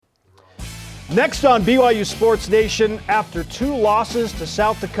Next on BYU Sports Nation, after 2 losses to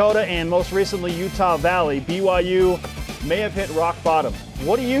South Dakota and most recently Utah Valley, BYU may have hit rock bottom.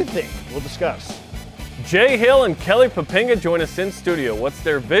 What do you think? We'll discuss. Jay Hill and Kelly Poppinga join us in studio. What's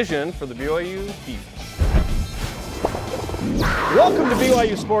their vision for the BYU defense? Welcome to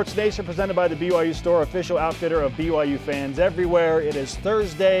BYU Sports Nation, presented by the BYU Store, official outfitter of BYU fans everywhere. It is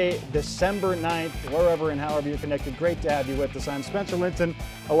Thursday, December 9th, wherever and however you're connected. Great to have you with us. I'm Spencer Linton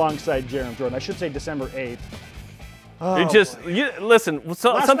alongside Jeremy Jordan. I should say December 8th. Last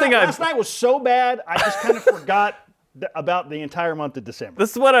night was so bad, I just kind of forgot about the entire month of December.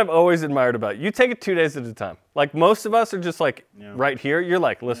 This is what I've always admired about you. You take it 2 days at a time. Like most of us are just like right here. You're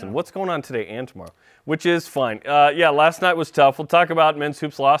like, listen, what's going on today and tomorrow? Which is fine. Last night was tough. We'll talk about men's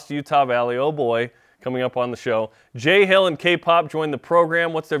hoops lost to Utah Valley. Oh boy, coming up on the show. Jay Hill and K-Pop joined the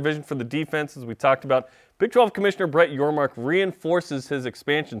program. What's their vision for the defense, as we talked about? Big 12 Commissioner Brett Yormark reinforces his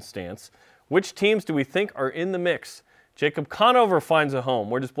expansion stance. Which teams do we think are in the mix? Jacob Conover finds a home.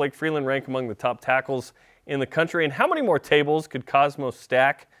 Where does Blake Freeland rank among the top tackles in the country? And how many more tables could Cosmo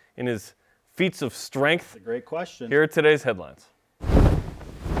stack in his feats of strength? That's a great question. Here are today's headlines.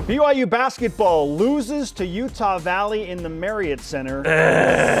 BYU basketball loses to Utah Valley in the Marriott Center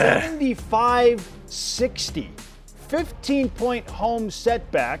 75-60. 15-point home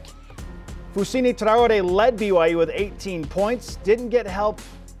setback. Fousseyni Traore led BYU with 18 points. Didn't get help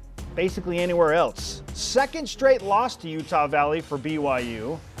basically anywhere else. Second straight loss to Utah Valley for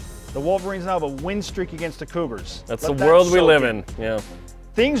BYU. The Wolverines now have a win streak against the Cougars. That's the world we live in. Yeah.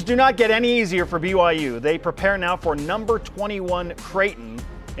 Things do not get any easier for BYU. They prepare now for number 21 Creighton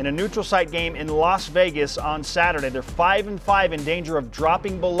in a neutral site game in Las Vegas on Saturday. They're 5-5 in danger of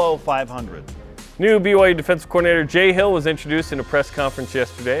dropping below 500. New BYU defensive coordinator Jay Hill was introduced in a press conference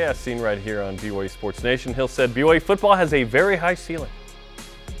yesterday, as seen right here on BYU Sports Nation. Hill said BYU football has a very high ceiling.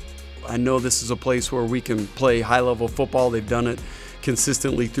 I know this is a place where we can play high-level football. They've done it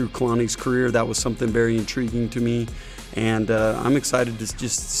consistently through Kalani's career. That was something very intriguing to me. And I'm excited to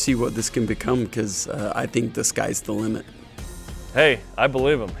just see what this can become, because I think the sky's the limit. Hey, I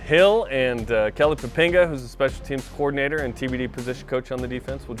believe him. Hill and Kelly Poppinga, who's a special teams coordinator and TBD position coach on the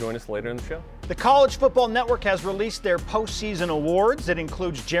defense, will join us later in the show. The College Football Network has released their postseason awards. It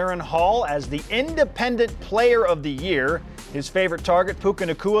includes Jaron Hall as the Independent Player of the Year. His favorite target, Puka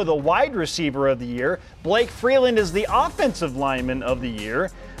Nacua, the Wide Receiver of the Year. Blake Freeland is the Offensive Lineman of the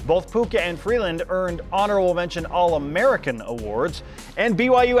Year. Both Puka and Freeland earned honorable mention All-American awards. And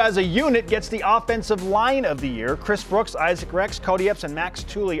BYU as a unit gets the Offensive Line of the Year. Chris Brooks, Isaac Rex, Cody Epps, and Max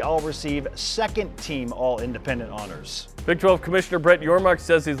Tooley all receive second-team All-Independent honors. Big 12 Commissioner Brett Yormark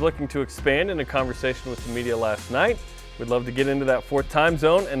says he's looking to expand in a conversation with the media last night. We'd love to get into that fourth time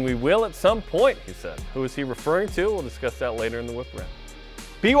zone, and we will at some point, he said. Who is he referring to? We'll discuss that later in the whip round.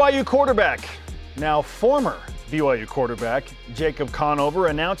 BYU quarterback, now former BYU quarterback, Jacob Conover,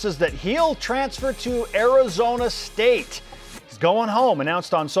 announces that he'll transfer to Arizona State. He's going home.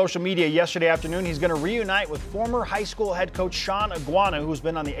 Announced on social media yesterday afternoon, he's going to reunite with former high school head coach Sean Iguana, who's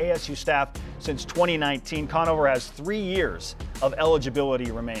been on the ASU staff since 2019. Conover has 3 years of eligibility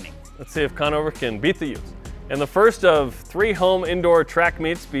remaining. Let's see if Conover can beat the Utes. And the first of 3 home indoor track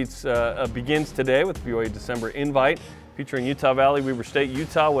meets begins today with BYU December Invite, featuring Utah Valley, Weber State,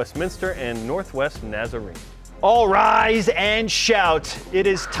 Utah, Westminster, and Northwest Nazarene. All rise and shout. It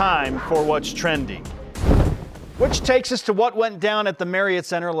is time for What's Trending. Which takes us to what went down at the Marriott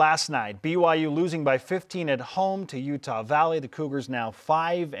Center last night. BYU losing by 15 at home to Utah Valley. The Cougars now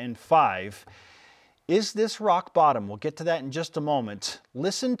 5-5. Is this rock bottom? We'll get to that in just a moment.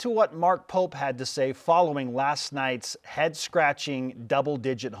 Listen to what Mark Pope had to say following last night's head-scratching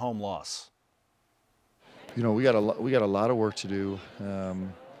double-digit home loss. You know, we got a lot of work to do.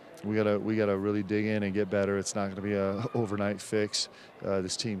 We gotta really dig in and get better. It's not going to be an overnight fix.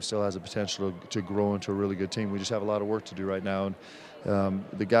 This team still has the potential to grow into a really good team. We just have a lot of work to do right now. And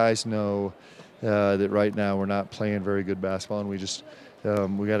the guys know that right now we're not playing very good basketball, and we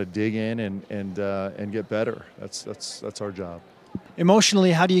got to dig in and get better. That's our job.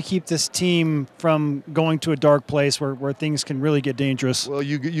 Emotionally, how do you keep this team from going to a dark place where things can really get dangerous? Well,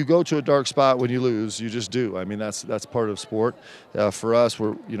 you go to a dark spot when you lose. You just do. I mean, that's part of sport. For us,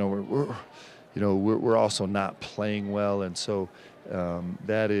 we're also not playing well, and so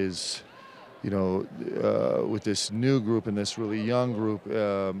that is, with this new group and this really young group,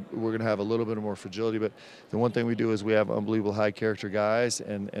 we're going to have a little bit more fragility. But the one thing we do is we have unbelievable high character guys,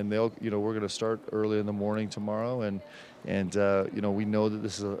 and they'll, we're going to start early in the morning tomorrow, and we know that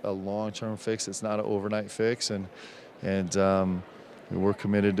this is a long-term fix. It's not an overnight fix, and we're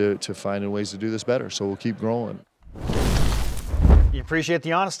committed to finding ways to do this better. So we'll keep growing. appreciate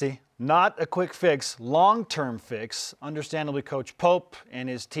the honesty. Not a quick fix, long-term fix. Understandably, Coach Pope and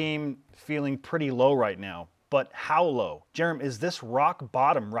his team feeling pretty low right now. But how low? Jerem, is this rock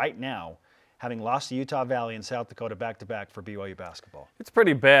bottom right now, having lost to Utah Valley and South Dakota back-to-back for BYU basketball? It's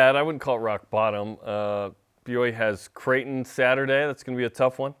pretty bad. I wouldn't call it rock bottom. BYU has Creighton Saturday. That's going to be a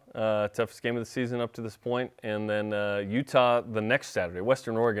tough one. Toughest game of the season up to this point. And then Utah the next Saturday.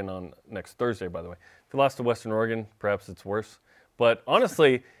 Western Oregon on next Thursday, by the way. If you lost to Western Oregon, perhaps it's worse. But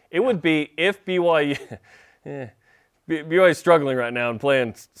honestly, it would be if BYU BYU is struggling right now and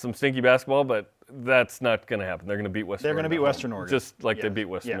playing some stinky basketball, but that's not going to happen. They're going to beat Western Oregon. They're going to beat Western Oregon. Just like they beat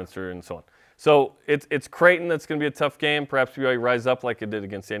Westminster and so on. So it's Creighton that's going to be a tough game. Perhaps BYU rise up like it did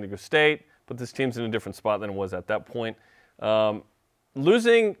against San Diego State, but this team's in a different spot than it was at that point.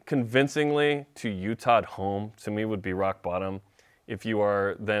 Losing convincingly to Utah at home, to me, would be rock bottom. If you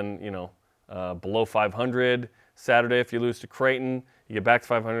are then, below 500 Saturday, if you lose to Creighton, you get back to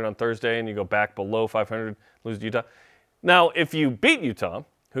 500 on Thursday, and you go back below 500, lose to Utah. Now, if you beat Utah,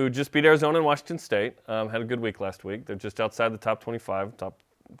 who just beat Arizona and Washington State, had a good week last week. They're just outside the top 25, top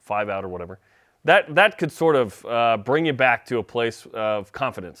 5 out or whatever. That could sort of bring you back to a place of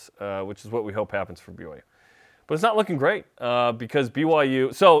confidence, which is what we hope happens for BYU. But it's not looking great because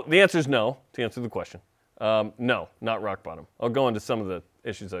BYU – so the answer is no, to answer the question. No, not rock bottom. I'll go into some of the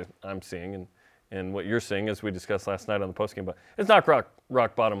issues I'm seeing and what you're seeing as we discussed last night on the postgame. But it's not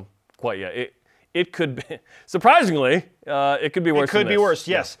rock bottom quite yet. It could be – surprisingly, it could be worse than this. It could be worse,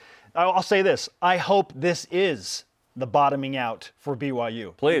 yes. Yeah. I'll say this. I hope this is the bottoming out for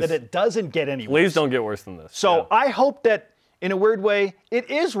BYU. Please. That it doesn't get any worse. Please don't get worse than this. So I hope that, in a weird way, it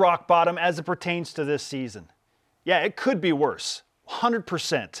is rock bottom as it pertains to this season. Yeah, it could be worse,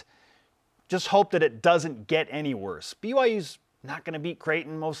 100%. Just hope that it doesn't get any worse. BYU's not going to beat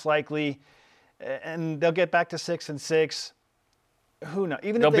Creighton, most likely, and they'll get back to 6-6. Who knows?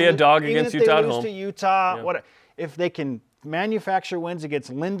 Even They'll be a dog against Utah at home. Even if they lose to Utah, if they can manufacture wins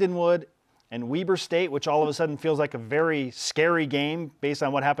against Lindenwood and Weber State, which all of a sudden feels like a very scary game based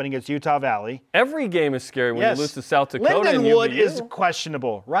on what happened against Utah Valley. Every game is scary when you lose to South Dakota. Lindenwood is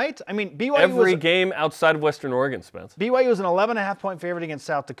questionable, right? I mean, BYU every game outside of Western Oregon, Spence. BYU was an 11.5-point favorite against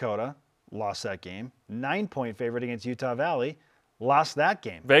South Dakota, lost that game. 9-point favorite against Utah Valley, lost that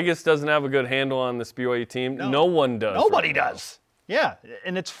game. Vegas doesn't have a good handle on this BYU team. No one does. Nobody does. Yeah,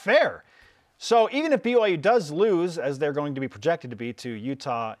 and it's fair. So even if BYU does lose, as they're going to be projected to be, to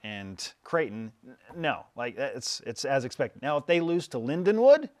Utah and Creighton, no, like it's as expected. Now, if they lose to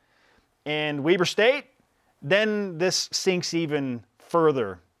Lindenwood and Weber State, then this sinks even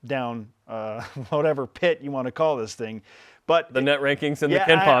further down whatever pit you want to call this thing. But the net rankings and the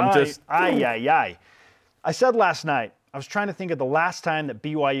KenPom I said last night, I was trying to think of the last time that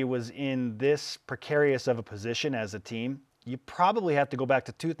BYU was in this precarious of a position as a team. You probably have to go back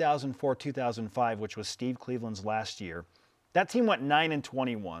to 2004, 2005, which was Steve Cleveland's last year. That team went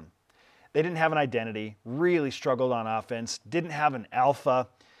 9-21. They didn't have an identity, really struggled on offense, didn't have an alpha.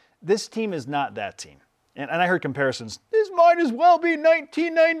 This team is not that team. And I heard comparisons. This might as well be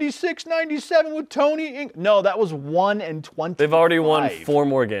 1996, 97 with Tony. No, that was 1-25. They've already won 4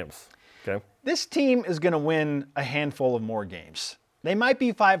 more games. Okay. This team is going to win a handful of more games. They might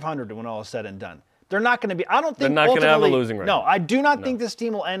be 500 when all is said and done. They're not going to be, I don't think they're not going to have a losing record. No, I do not think this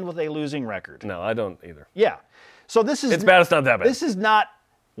team will end with a losing record. No, I don't either. Yeah. So this is. It's bad, it's not that bad. This is not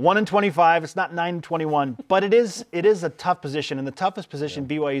 1-25, it's not 9-21, but it is a tough position, and the toughest position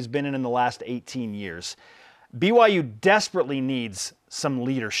BYU's been in the last 18 years. BYU desperately needs some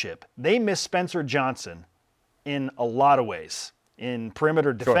leadership. They miss Spencer Johnson in a lot of ways. In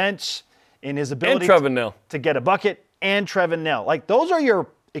perimeter defense, in his ability to get a bucket, and Trevin Nell. Like, those are your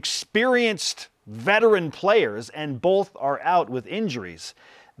experienced veteran players, and both are out with injuries.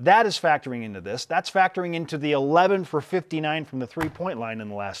 That is factoring into this. That's factoring into the 11 for 59 from the three-point line in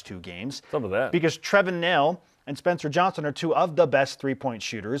the last 2 games. Some of that. Because Trevin Nell and Spencer Johnson are 2 of the best three-point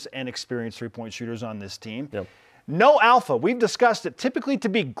shooters and experienced three-point shooters on this team. Yep. No alpha. We've discussed it. Typically, to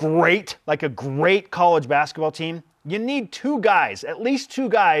be great, like a great college basketball team, you need 2 guys, at least 2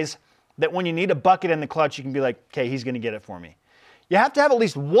 guys, that when you need a bucket in the clutch, you can be like, okay, he's going to get it for me. You have to have at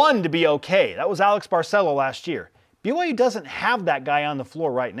least one to be okay. That was Alex Barcelo last year. BYU doesn't have that guy on the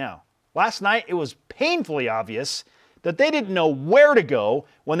floor right now. Last night, it was painfully obvious that they didn't know where to go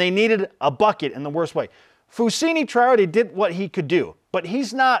when they needed a bucket in the worst way. Fousseyni Traore did what he could do, but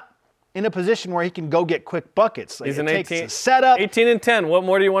he's not in a position where he can go get quick buckets. He's an 18 setup. 18-10. What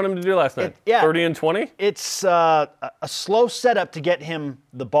more do you want him to do last night? 30-20? It's a slow setup to get him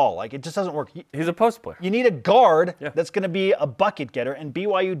the ball. Like, it just doesn't work. He's a post player. You need a guard that's going to be a bucket getter, and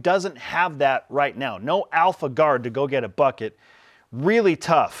BYU doesn't have that right now. No alpha guard to go get a bucket really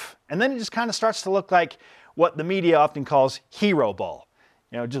tough. And then it just kind of starts to look like what the media often calls hero ball.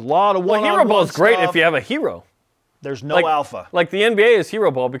 Just a lot of one-on-one hero ball is great stuff. if you have a hero. There's no alpha. Like the NBA is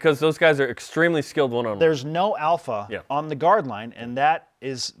hero ball because those guys are extremely skilled one-on-one. There's no alpha on the guard line, and that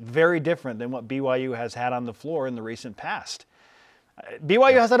is very different than what BYU has had on the floor in the recent past.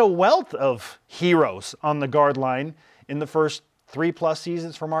 BYU has had a wealth of heroes on the guard line in the first 3+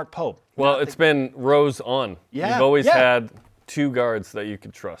 seasons for Mark Pope. Well, it's been rows on. Yeah, You've always had 2 guards that you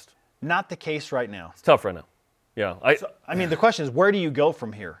could trust. Not the case right now. It's tough right now. Yeah. The question is, where do you go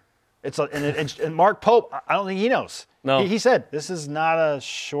from here? And Mark Pope, I don't think he knows. No. He said, this is not a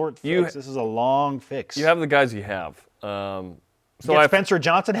short fix. This is a long fix. You have the guys you have. So Spencer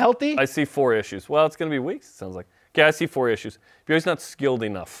Johnson healthy? I see 4 issues. Well, it's going to be weeks, it sounds like. Okay, I see 4 issues. BYU's not skilled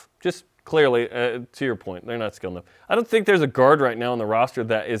enough. Just clearly, to your point, they're not skilled enough. I don't think there's a guard right now on the roster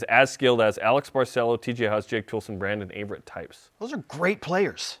that is as skilled as Alex Barcelo, TJ Haws, Jake Toolson, Brandon Averett types. Those are great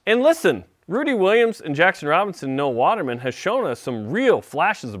players. And listen, Rudy Williams and Jackson Robinson, Noah Waterman has shown us some real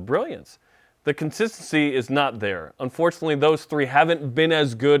flashes of brilliance. The consistency is not there. Unfortunately, those 3 haven't been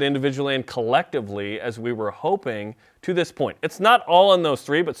as good individually and collectively as we were hoping to this point. It's not all on those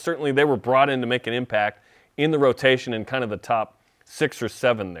 3, but certainly they were brought in to make an impact in the rotation in kind of the top 6 or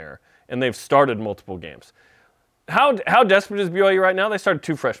 7 there. And they've started multiple games. How desperate is BYU right now? They started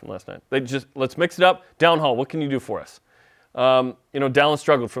 2 freshmen last night. Let's mix it up. Downhaul, what can you do for us? Dallin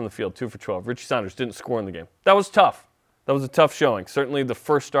struggled from the field, 2 for 12. Richie Saunders didn't score in the game. That was tough. That was a tough showing. Certainly the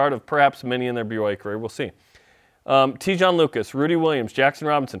first start of perhaps many in their BYU career. We'll see. T-John Lucas, Rudy Williams, Jackson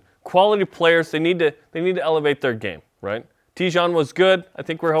Robinson, quality players. They need to elevate their game, right? T-John was good. I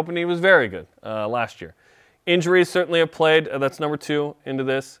think we're hoping he was very good last year. Injuries certainly have played. That's number 2 into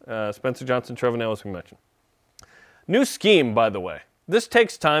this. Spencer Johnson, Trevor Nell, as we mentioned. New scheme, by the way. This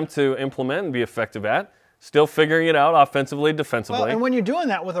takes time to implement and be effective at. Still figuring it out offensively, defensively. Well, and when you're doing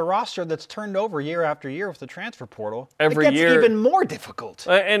that with a roster that's turned over year after year with the transfer portal, it gets even more difficult.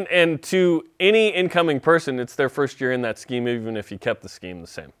 And to any incoming person, it's their first year in that scheme, even if you kept the scheme the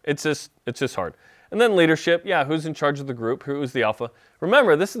same. It's just hard. And then leadership, who's in charge of the group? Who's the alpha?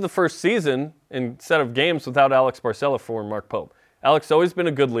 Remember, this is the first season and set of games without Alex Barcelo for Mark Pope. Alex has always been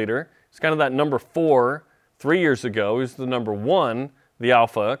a good leader. He's kind of that number 4 3 years ago. He was the number 1. The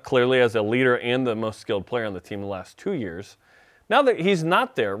alpha, clearly as a leader and the most skilled player on the team the last 2 years. Now that he's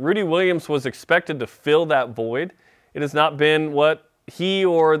not there, Rudy Williams was expected to fill that void. It has not been what he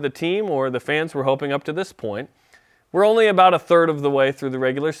or the team or the fans were hoping up to this point. We're only about a third of the way through the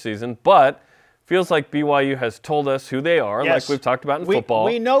regular season, but feels like BYU has told us who they are, like we've talked about in football.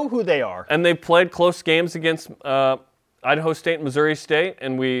 We know who they are. And they've played close games against Idaho State and Missouri State,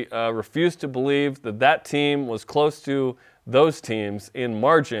 and we refuse to believe that team was close to those teams in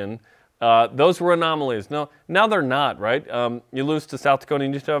margin. Those were anomalies. No, now they're not, right? You lose to South Dakota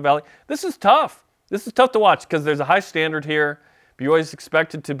and Utah Valley. This is tough. This is tough to watch because there's a high standard here. BYU is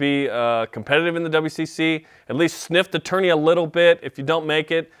expected to be competitive in the WCC, at least sniff the tourney a little bit. If you don't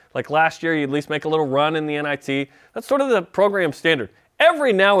make it, like last year, you at least make a little run in the NIT. That's sort of the program standard.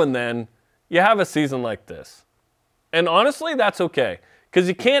 Every now and then, you have a season like this. And honestly, that's okay because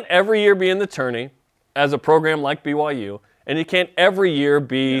you can't every year be in the tourney as a program like BYU. And you can't every year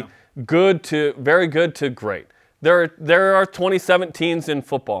be very good to great. There are 2017s in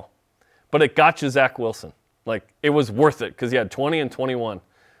football, but it got you Zach Wilson. Like, it was worth it because you had 20 and 21.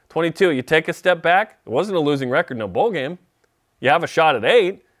 22, you take a step back. It wasn't a losing record, no bowl game. You have a shot at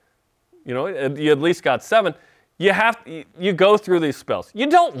 8. You at least got 7. You go through these spells. You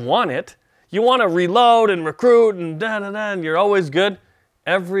don't want it. You want to reload and recruit and and you're always good.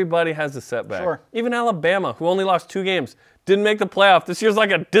 Everybody has a setback. Sure. Even Alabama, who only lost 2 games, didn't make the playoff. This year's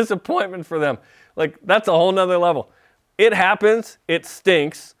like a disappointment for them. Like, that's a whole nother level. It happens. It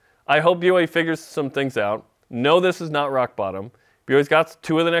stinks. I hope BYU figures some things out. No, this is not rock bottom. BYU's got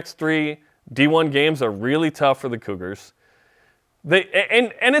 2 of the next 3 D1 games are really tough for the Cougars.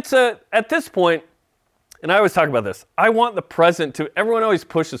 It's at this point, and I always talk about this, I want the present to, everyone always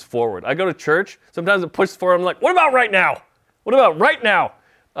pushes forward. I go to church, sometimes it pushes forward. I'm like, what about right now? What about right now?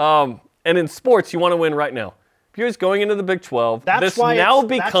 And in sports, you want to win right now. BYU's going into the Big 12. That's why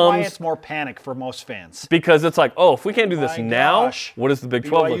it's more panic for most fans. Because it's like, if we can't do this now, what does the Big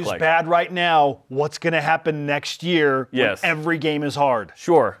 12 look like? BYU's bad right now. What's going to happen next year when every game is hard?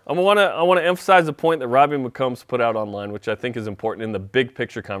 Sure. I want to emphasize a point that Robbie McCombs put out online, which I think is important in the big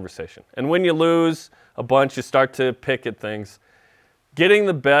picture conversation. And when you lose a bunch, you start to pick at things. Getting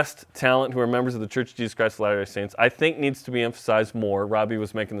the best talent who are members of the Church of Jesus Christ of Latter-day Saints, I think needs to be emphasized more. Robbie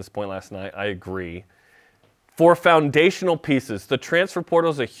was making this point last night. I agree. For foundational pieces, the transfer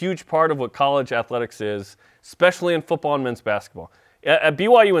portal is a huge part of what college athletics is, especially in football and men's basketball. At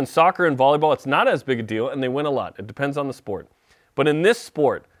BYU in soccer and volleyball, it's not as big a deal, and they win a lot. It depends on the sport. But in this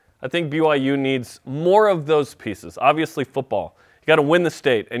sport, I think BYU needs more of those pieces. Obviously, football. You got to win the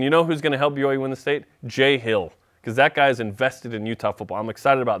state. And you know who's going to help BYU win the state? Jay Hill, because that guy is invested in Utah football. I'm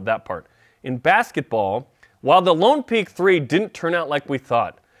excited about that part. In basketball, while the Lone Peak 3 didn't turn out like we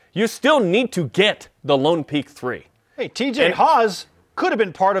thought, you still need to get the Lone Peak 3. Hey, TJ Haws could have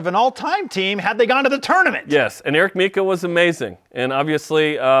been part of an all-time team had they gone to the tournament. Yes, and Eric Mika was amazing. And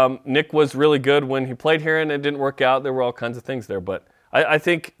obviously, Nick was really good when he played here, and it didn't work out. There were all kinds of things there. But I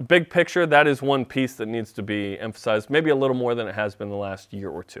think big picture, that is one piece that needs to be emphasized, maybe a little more than it has been the last year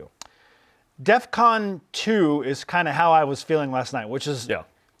or two. DEFCON 2 is kind of how I was feeling last night, which is,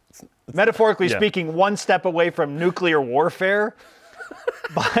 metaphorically speaking, one step away from nuclear warfare.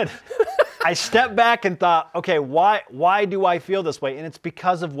 But I stepped back and thought, okay, why do I feel this way? And it's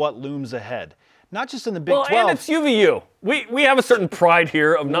because of what looms ahead. Not just in the Big 12. Well, and it's UVU. We have a certain pride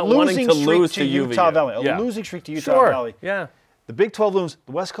here of not wanting to lose to UVU. Utah Valley. A losing streak to Utah Valley. Yeah. The Big 12 looms.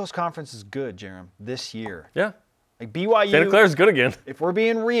 The West Coast Conference is good, Jerem, this year. Yeah. Like BYU. Santa Clara's good again. If we're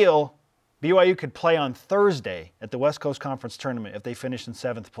being real, BYU could play on Thursday at the West Coast Conference tournament if they finish in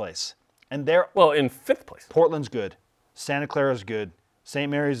 7th place. And they're in 5th place. Portland's good. Santa Clara's good. St.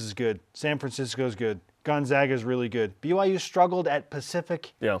 Mary's is good. San Francisco's good. Gonzaga's really good. BYU struggled at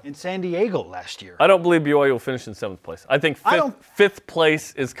Pacific in San Diego last year. I don't believe BYU will finish in 7th place. I think 5th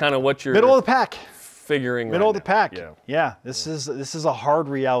place is kind of what you're middle of the pack. Figuring middle of the pack. Yeah. This is a hard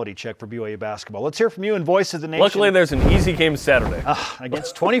reality check for BYU basketball. Let's hear from you in Voice of the Nation. Luckily, there's an easy game Saturday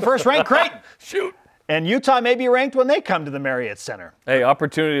against 21st ranked Creighton. Shoot. And Utah may be ranked when they come to the Marriott Center. Hey,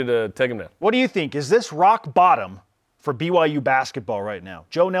 opportunity to take them down. What do you think? Is this rock bottom for BYU basketball right now?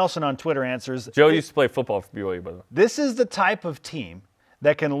 Joe Nelson on Twitter answers. Joe used to play football for BYU, by the way. This is the type of team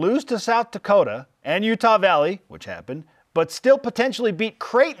that can lose to South Dakota and Utah Valley, which happened, but still potentially beat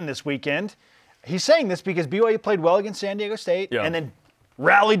Creighton this weekend. He's saying this because BYU played well against San Diego State and then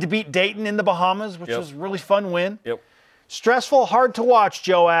rallied to beat Dayton in the Bahamas, which was a really fun win. Stressful, hard to watch,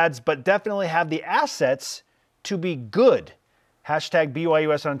 Joe adds, but definitely have the assets to be good. Hashtag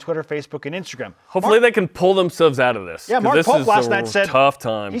BYUS on Twitter, Facebook, and Instagram. Hopefully they can pull themselves out of this. Yeah, Mark Pope last night said, tough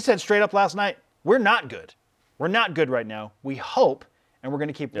time. He said straight up last night, we're not good. We're not good right now. We hope, and we're going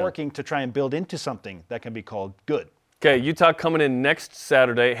to keep working to try and build into something that can be called good. Okay, Utah coming in next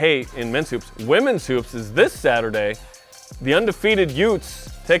Saturday. Hey, in men's hoops. Women's hoops is this Saturday. The undefeated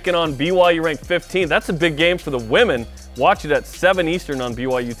Utes taking on BYU ranked 15. That's a big game for the women. Watch it at 7 Eastern on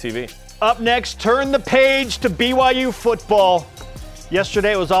BYU TV. Up next, turn the page to BYU football.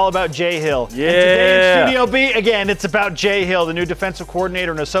 Yesterday it was all about Jay Hill. Yeah. And today in Studio B, again, it's about Jay Hill, the new defensive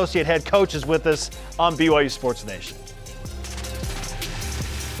coordinator and associate head coach, is with us on BYU Sports Nation.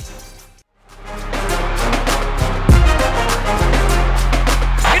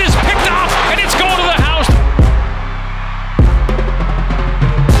 It is picked off, and it's going to the house.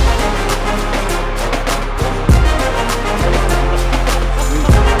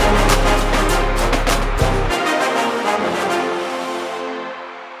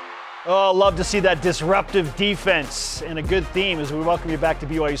 Oh, love to see that disruptive defense and a good theme as we welcome you back to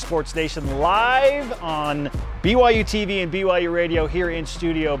BYU Sports Nation live on BYU TV and BYU Radio here in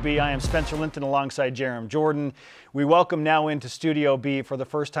Studio B. I am Spencer Linton alongside Jerem Jordan. We welcome now into Studio B for the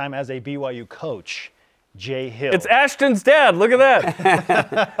first time as a BYU coach, Jay Hill. It's Ashton's dad. Look at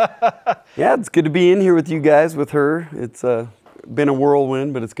that. Yeah, it's good to be in here with you guys, with her. It's been a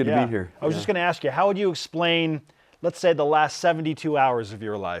whirlwind, but it's good to be here. I was just going to ask you, how would you explain, let's say, the last 72 hours of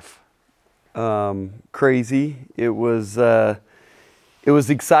your life? Crazy. It was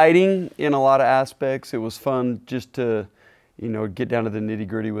exciting in a lot of aspects. It was fun just to, get down to the nitty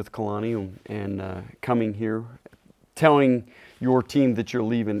gritty with Kalani and coming here. Telling your team that you're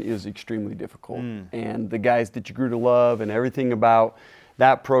leaving is extremely difficult. And the guys that you grew to love and everything about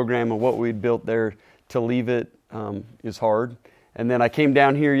that program and what we'd built there, to leave it is hard. And then I came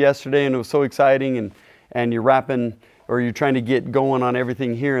down here yesterday and it was so exciting, and you're wrapping, or you're trying to get going on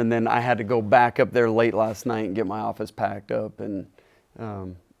everything here, and then I had to go back up there late last night and get my office packed up, and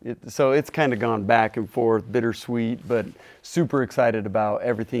so it's kind of gone back and forth, bittersweet, but super excited about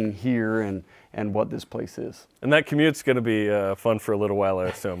everything here and what this place is. And that commute's going to be fun for a little while, I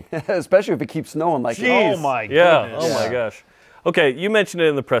assume. Especially if it keeps snowing like Oh my goodness. Yeah, oh my gosh. Okay, you mentioned it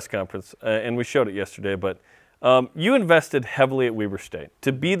in the press conference, and we showed it yesterday, but you invested heavily at Weber State.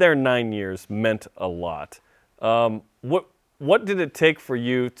 To be there 9 years meant a lot. What did it take for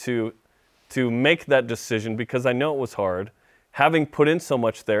you to make that decision? Because I know it was hard, having put in so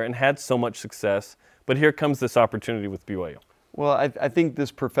much there and had so much success, but here comes this opportunity with BYU. Well, I think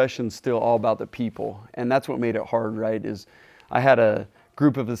this profession's still all about the people, and that's what made it hard, right? Is I had a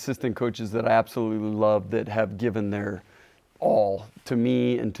group of assistant coaches that I absolutely love that have given their all to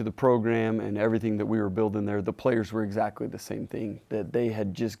me and to the program and everything that we were building there. The players were exactly the same thing, that they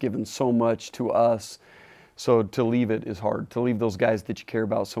had just given so much to us. So to leave it is hard. To leave those guys that you care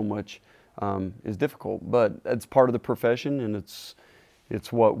about so much is difficult. But it's part of the profession, and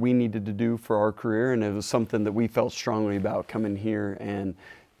it's what we needed to do for our career, and it was something that we felt strongly about coming here and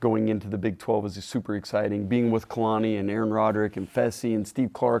going into the Big 12 is super exciting. Being with Kalani and Aaron Roderick and Fessy and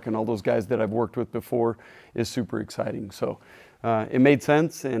Steve Clark and all those guys that I've worked with before is super exciting. So it made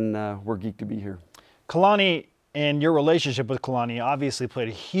sense, and we're geeked to be here. Kalani and your relationship with Kalani obviously played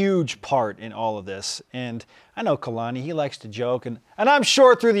a huge part in all of this. And I know Kalani, he likes to joke, and I'm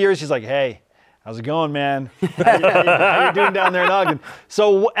sure through the years he's like, hey, how's it going, man? How you doing down there in Ogden?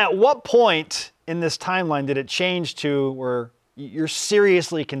 So at what point in this timeline did it change to where you're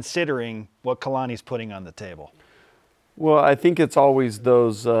seriously considering what Kalani's putting on the table? Well, I think it's always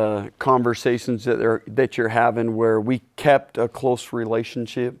those conversations that you're having where we kept a close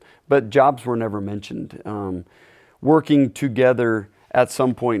relationship, but jobs were never mentioned. Working together at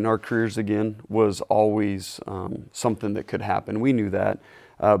some point in our careers again was always something that could happen. We knew that.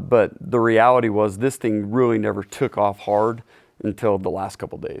 But the reality was this thing really never took off hard until the last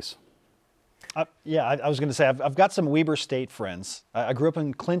couple days. I was going to say, I've got some Weber State friends. I grew up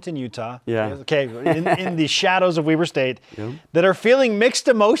in Clinton, Utah. Yeah. Okay, in the shadows of Weber State, that are feeling mixed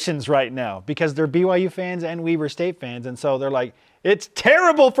emotions right now because they're BYU fans and Weber State fans. And so they're like, it's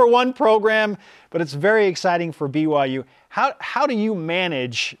terrible for one program, but it's very exciting for BYU. How do you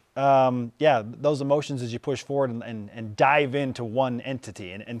manage those emotions as you push forward and dive into one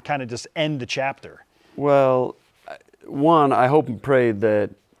entity and kind of just end the chapter? Well, one, I hope and pray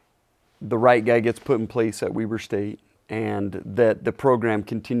that the right guy gets put in place at Weber State and that the program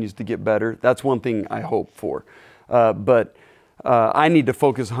continues to get better. That's one thing I hope for. But I need to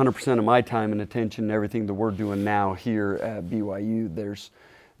focus 100% of my time and attention and everything that we're doing now here at BYU.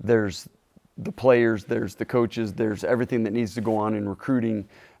 There's the players, there's the coaches, there's everything that needs to go on in recruiting.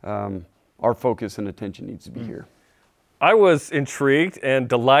 Our focus and attention needs to be here. I was intrigued and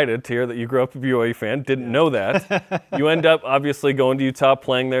delighted to hear that you grew up a BYU fan. Didn't know that. You end up obviously going to Utah,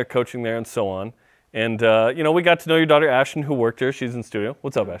 playing there, coaching there, and so on. And, we got to know your daughter, Ashton, who worked here. She's in studio.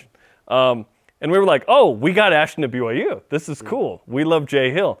 What's up, Ashton? And we were like, oh, we got Ashton at BYU. This is cool. We love Jay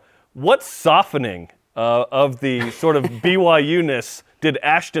Hill. What softening of the sort of BYU-ness did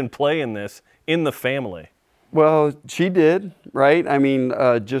Ashton play in this in the family? Well, she did, right? I mean,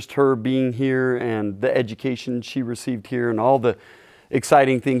 just her being here and the education she received here and all the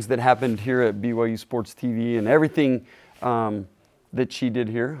exciting things that happened here at BYU Sports TV and everything that she did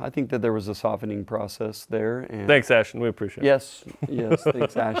here. I think that there was a softening process there. And thanks, Ashton. We appreciate it. Yes,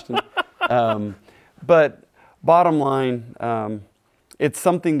 thanks, Ashton. But bottom line, it's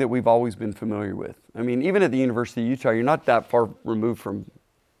something that we've always been familiar with. I mean, even at the University of Utah, you're not that far removed from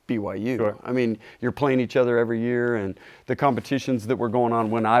BYU. Sure. I mean, you're playing each other every year, and the competitions that were going on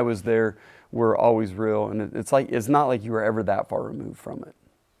when I was there were always real, and it's not like you were ever that far removed from it.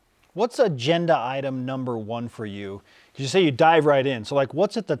 What's agenda item number one for you? Because you say you dive right in. So,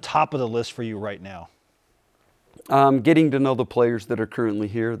 what's at the top of the list for you right now? Getting to know the players that are currently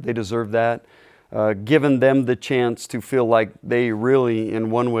here. They deserve that. Giving them the chance to feel like they really,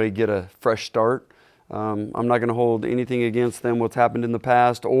 in one way, get a fresh start. I'm not going to hold anything against them, what's happened in the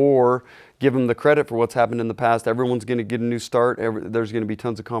past, or give them the credit for what's happened in the past. Everyone's going to get a new start. There's going to be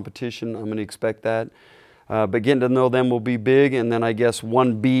tons of competition. I'm going to expect that. But getting to know them will be big. And then I guess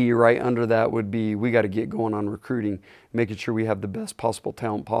 1B right under that would be we got to get going on recruiting, making sure we have the best possible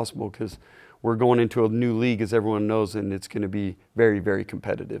talent possible because we're going into a new league, as everyone knows, and it's going to be very, very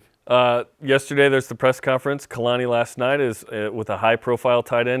competitive. Yesterday, there's the press conference. Kalani last night is with a high-profile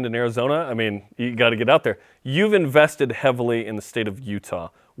tight end in Arizona. I mean, you got to get out there. You've invested heavily in the state of Utah.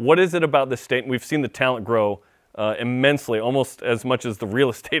 What is it about the state? We've seen the talent grow immensely, almost as much as the real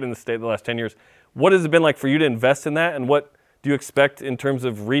estate in the state the last 10 years. What has it been like for you to invest in that, and what do you expect in terms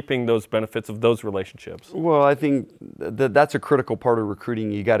of reaping those benefits of those relationships? Well, I think that's a critical part of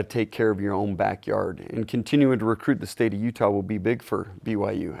recruiting. You got to take care of your own backyard, and continuing to recruit the state of Utah will be big for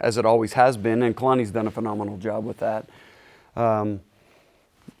BYU, as it always has been, and Kalani's done a phenomenal job with that.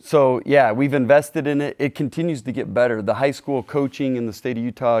 So, yeah, we've invested in it. It continues to get better. The high school coaching in the state of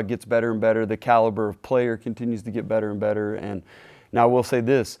Utah gets better and better. The caliber of player continues to get better and better. And now I will say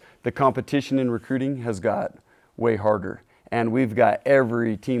this, the competition in recruiting has got way harder. And we've got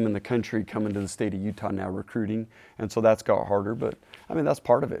every team in the country coming to the state of Utah now recruiting. And so that's got harder. But, I mean, that's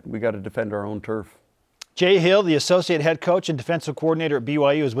part of it. We got to defend our own turf. Jay Hill, the associate head coach and defensive coordinator at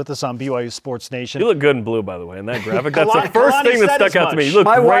BYU, is with us on BYU Sports Nation. You look good in blue, by the way, in that graphic. That's the first thing that stuck out to me. You look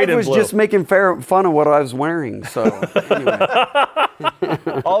My great wife in was blue. just making fun of what I was wearing. So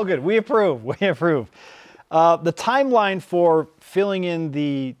anyway. All good. We approve. We approve. The timeline for filling in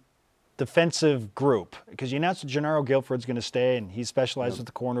the defensive group, because you announced that Gennaro Guilford's going to stay, and he specializes with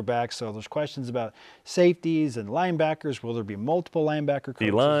the cornerback. So there's questions about safeties and linebackers. Will there be multiple linebacker coaches,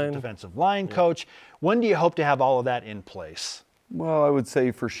 D-line. defensive line coach? When do you hope to have all of that in place? Well, I would say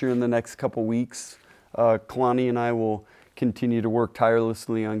for sure in the next couple weeks, Kalani and I will continue to work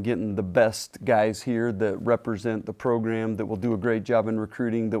tirelessly on getting the best guys here that represent the program, that will do a great job in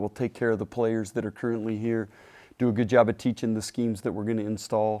recruiting, that will take care of the players that are currently here, do a good job of teaching the schemes that we're going to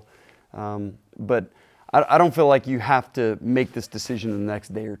install. But I don't feel like you have to make this decision in the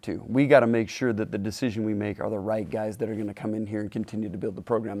next day or two. We got to make sure that the decision we make are the right guys that are going to come in here and continue to build the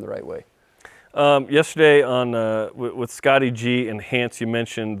program the right way. Yesterday on with Scotty G and Hans, you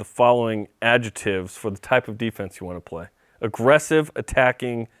mentioned the following adjectives for the type of defense you want to play: aggressive,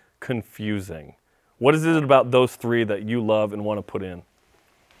 attacking, confusing. What is it about those three that you love and want to put in?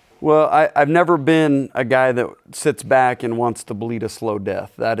 Well, I've never been a guy that sits back and wants to bleed a slow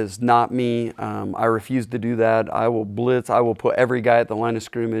death. That is not me. I refuse to do that. I will blitz. I will put every guy at the line of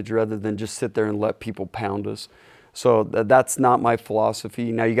scrimmage rather than just sit there and let people pound us. So that's not my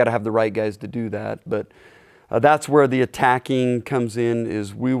philosophy. Now, you got to have the right guys to do that, but that's where the attacking comes in,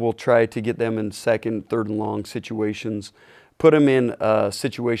 is we will try to get them in second, third and long situations, put them in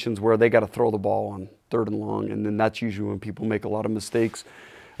situations where they got to throw the ball on third and long, and then that's usually when people make a lot of mistakes.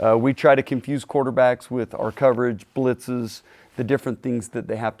 We try to confuse quarterbacks with our coverage, blitzes, the different things that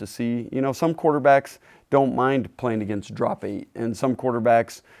they have to see. You know, some quarterbacks don't mind playing against drop 8, and some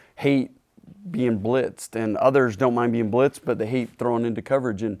quarterbacks hate being blitzed, and others don't mind being blitzed, but they hate throwing into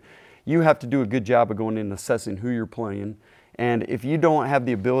coverage. And you have to do a good job of going in and assessing who you're playing. And if you don't have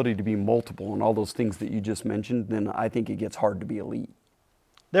the ability to be multiple and all those things that you just mentioned, then I think it gets hard to be elite.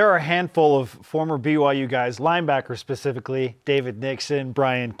 There are a handful of former BYU guys, linebackers specifically, David Nixon,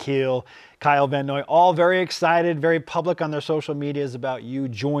 Brian Keel, Kyle Van Noy, all very excited, very public on their social medias about you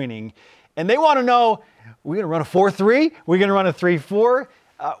joining. And they want to know, are we going to run a 4-3? Are we going to run a 3-4?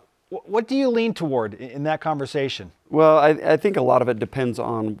 What do you lean toward in that conversation? Well, I think a lot of it depends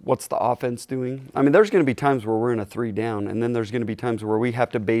on what's the offense doing. I mean, there's going to be times where we're in a 3 down, and then there's going to be times where we have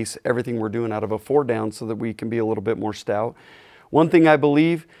to base everything we're doing out of a 4 down so that we can be a little bit more stout. One thing I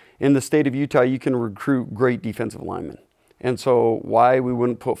believe, in the state of Utah, you can recruit great defensive linemen. And so why we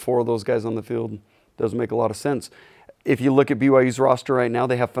wouldn't put 4 of those guys on the field doesn't make a lot of sense. If you look at BYU's roster right now,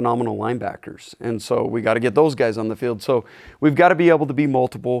 they have phenomenal linebackers. And so we got to get those guys on the field. So we've got to be able to be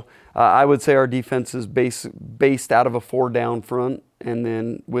multiple. I would say our defense is based out of a 4 down front, and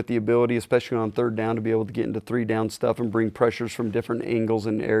then with the ability, especially on 3rd down, to be able to get into 3 down stuff and bring pressures from different angles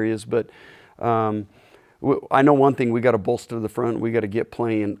and areas. But I know one thing: we got to bolster the front. We got to get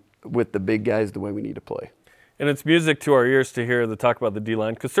playing with the big guys the way we need to play. And it's music to our ears to hear the talk about the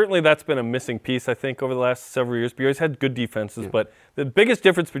D-line, because certainly that's been a missing piece, I think, over the last several years. BYU's had good defenses, but the biggest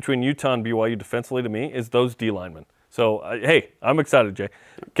difference between Utah and BYU defensively to me is those D-linemen. So, hey, I'm excited, Jay.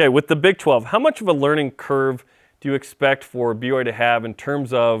 Okay, with the Big 12, how much of a learning curve do you expect for BYU to have in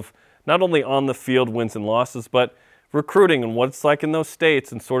terms of not only on the field wins and losses, but recruiting and what it's like in those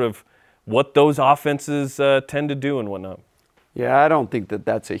states and sort of what those offenses tend to do and whatnot? Yeah, I don't think that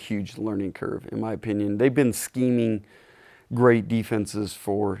that's a huge learning curve, in my opinion. They've been scheming great defenses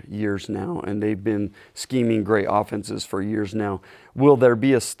for years now, and they've been scheming great offenses for years now. Will there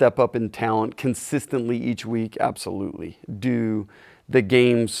be a step up in talent consistently each week? Absolutely. Do the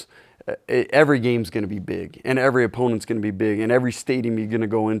games, every game's going to be big, and every opponent's going to be big, and every stadium you're going to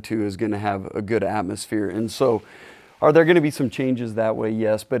go into is going to have a good atmosphere. And so, are there going to be some changes that way?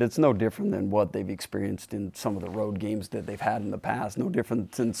 Yes, but it's no different than what they've experienced in some of the road games that they've had in the past. No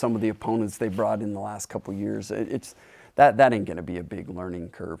different than some of the opponents they brought in the last couple of years. It's that ain't going to be a big learning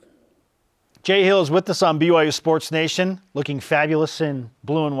curve. Jay Hill is with us on BYU Sports Nation, looking fabulous in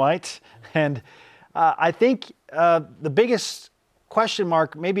blue and white. And I think the biggest question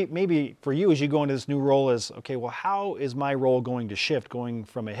mark, maybe for you as you go into this new role, is, okay, well, how is my role going to shift, going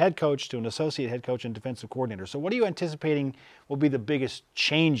from a head coach to an associate head coach and defensive coordinator? So what are you anticipating will be the biggest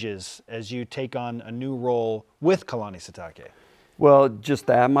changes as you take on a new role with Kalani Sitake? Well, just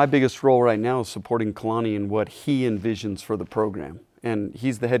that. My biggest role right now is supporting Kalani in what he envisions for the program. And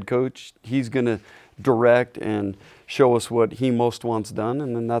he's the head coach. He's going to direct and show us what he most wants done.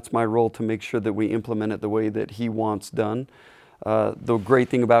 And then that's my role to make sure that we implement it the way that he wants done. The great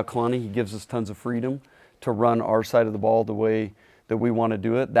thing about Kalani, he gives us tons of freedom to run our side of the ball the way that we want to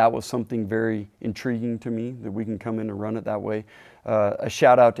do it. That was something very intriguing to me, that we can come in and run it that way. A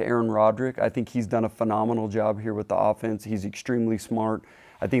shout out to Aaron Roderick. I think he's done a phenomenal job here with the offense. He's extremely smart.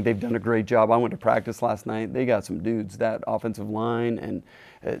 I think they've done a great job. I went to practice last night. They got some dudes, that offensive line, and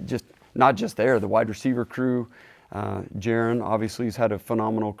just not just there, the wide receiver crew. Jaron obviously has had a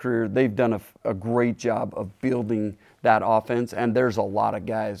phenomenal career. They've done a great job of building that offense, and there's a lot of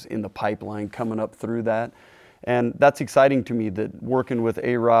guys in the pipeline coming up through that. And that's exciting to me, that working with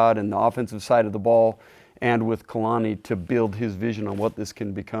A-Rod and the offensive side of the ball and with Kalani to build his vision on what this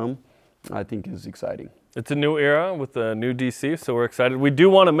can become, I think is exciting. It's a new era with the new DC, so we're excited. We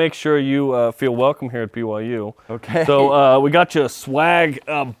do want to make sure you feel welcome here at BYU. Okay. So we got you a swag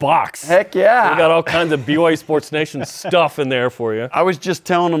box. Heck yeah. We got all kinds of BYU Sports Nation stuff in there for you. I was just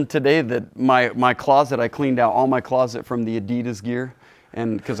telling them today that my closet, I cleaned out all my closet from the Adidas gear,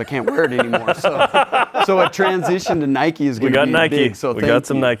 and because I can't wear it anymore. So a transition to Nike is going to be Nike. big. So we got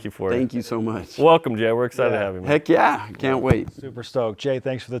some Nike for you. Thank you so much. Welcome, Jay. We're excited to have you, man. Heck yeah. Can't wait. Super stoked. Jay,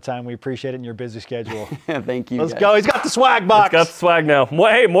 thanks for the time. We appreciate it in your busy schedule. Thank you. Let's guys. go. He's got the swag box. Got the swag now.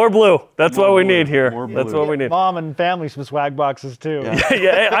 Hey, more blue. That's what we need here. That's what we need. Mom and family some swag boxes too.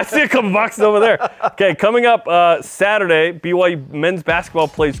 Yeah, I see a couple boxes over there. Okay, coming up Saturday, BYU men's basketball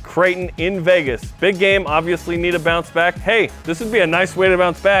plays Creighton in Vegas. Big game, obviously need a bounce back. Hey, this would be a nice way to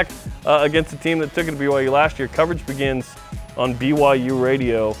bounce back against a team that took it to BYU last year. Coverage begins on BYU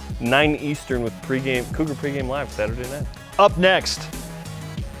Radio, 9 Eastern with Cougar pregame live Saturday night. Up next,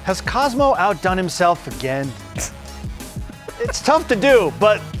 has Cosmo outdone himself again? It's tough to do,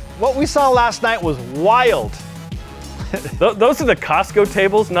 but what we saw last night was wild. Those are the Costco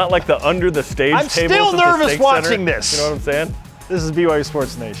tables, not like the under the stage I'm tables. still at the nervous Stake watching Center. this. You know what I'm saying? This is BYU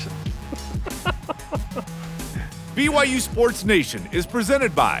Sports Nation. BYU Sports Nation is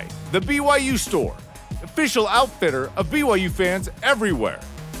presented by The BYU Store, official outfitter of BYU fans everywhere.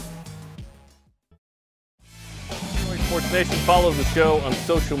 BYU Sports Nation, follow the show on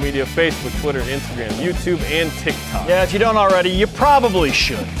social media, Facebook, Twitter, Instagram, YouTube, and TikTok. Yeah, if you don't already, you probably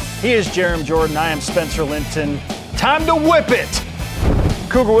should. He is Jerem Jordan. I am Spencer Linton. Time to whip it!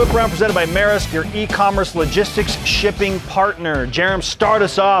 Cougar Whip Around presented by Maersk, your e-commerce logistics shipping partner. Jerem, start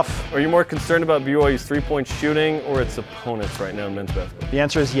us off. Are you more concerned about BYU's three-point shooting or its opponents right now in men's basketball? The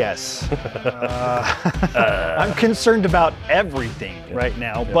answer is yes. I'm concerned about everything right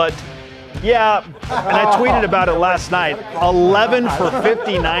now, but yeah, and I tweeted about it last night. 11 for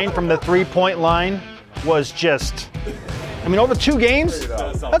 59 from the three-point line was just, I mean, over 2 games,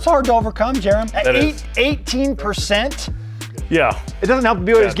 that's hard to overcome, Jerem. At 18%. Yeah. It doesn't help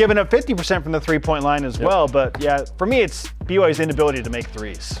BYU's giving up 50% from the three-point line as well, but yeah, for me, it's BYU's inability to make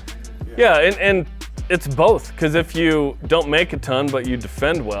threes. Yeah, and it's both, because if you don't make a ton but you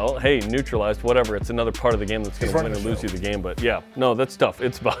defend well, hey, neutralized, whatever, it's another part of the game that's going to win or lose you the game. But yeah, no, that's tough.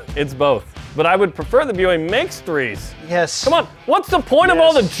 It's both. But I would prefer that BYU makes threes. Yes. Come on, what's the point of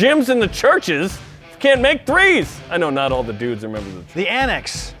all the gyms and the churches if you can't make threes? I know not all the dudes remember the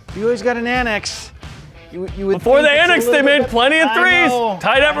annex. BYU's got an annex. You would Before the annex, they made plenty of threes.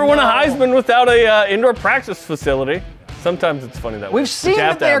 Ty Detmer won a Heisman without a indoor practice facility. Sometimes it's funny that way. We've seen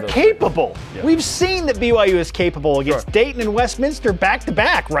that they're capable. Yeah. We've seen that BYU is capable against Dayton and Westminster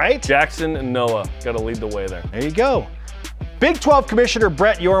back-to-back, right? Jackson and Noah got to lead the way there. There you go. Big 12 Commissioner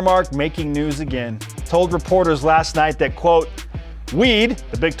Brett Yormark making news again. Told reporters last night that, quote, we'd,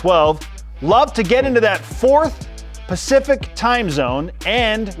 the Big 12, love to get into that 4th Pacific time zone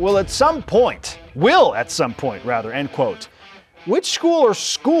and will at some point, end quote. Which school or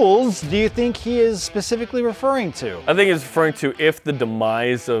schools do you think he is specifically referring to? I think he's referring to if the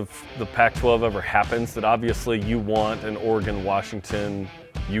demise of the Pac-12 ever happens, that obviously you want an Oregon, Washington,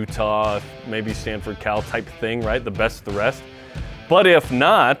 Utah, maybe Stanford, Cal type thing, right? The best of the rest. But if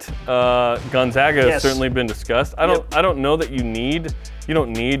not, Gonzaga has certainly been discussed. I don't know that you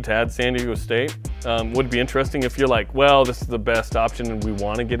don't need to add San Diego State. Would be interesting if you're like, well, this is the best option and we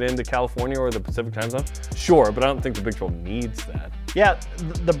want to get into California or the Pacific time zone. Sure, but I don't think the Big 12 needs that. Yeah,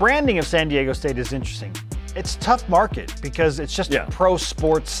 the branding of San Diego State is interesting. It's a tough market because it's just a pro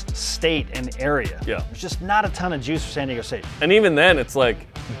sports state and area. Yeah. There's just not a ton of juice for San Diego State. And even then, it's like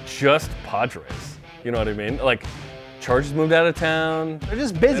just Padres. You know what I mean? Like, Chargers moved out of town. They're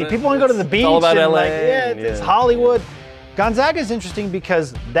just busy. People want to go to the beach. It's all about LA. It's Hollywood. Gonzaga is interesting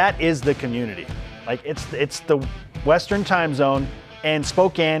because that is the community. Like it's the Western time zone, and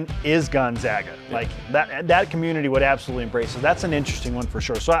Spokane is Gonzaga. Like that community would absolutely embrace it. That's an interesting one for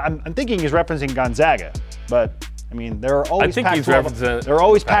sure. So I'm thinking he's referencing Gonzaga, but I mean there are always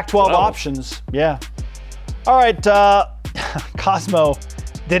Pac-12 options. Yeah. All right, Cosmo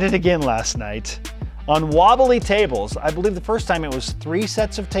did it again last night On wobbly tables, I believe the first time it was 3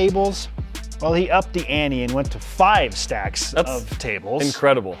 sets of tables. Well, he upped the ante and went to 5 stacks of tables.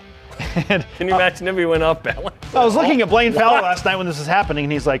 Incredible. Can you imagine if he went off balance? I was looking at Blaine Fowler last night when this was happening,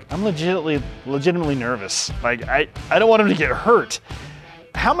 and he's like, I'm legitimately nervous. Like, I don't want him to get hurt.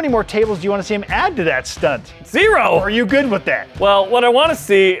 How many more tables do you want to see him add to that stunt? 0. Or are you good with that? Well, what I want to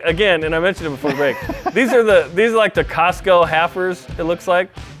see, again, and I mentioned it before the break, these are like the Costco halfers, it looks like.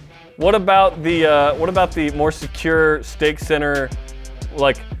 What about the more secure stake center,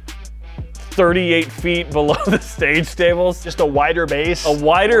 like 38 feet below the stage tables? Just a wider base? A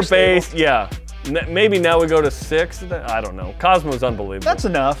wider base, yeah. Maybe now we go to 6. I don't know. Cosmo's unbelievable. That's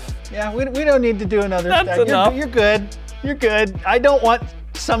enough. Yeah, we don't need to do another That's stack. enough. You're good. You're good. I don't want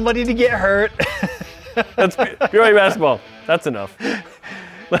somebody to get hurt. That's BYU basketball. That's enough.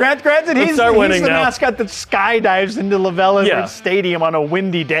 Granted, he's the now. mascot that skydives into LaVell Edwards Stadium on a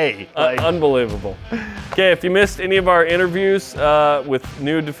windy day. Unbelievable. Okay, if you missed any of our interviews with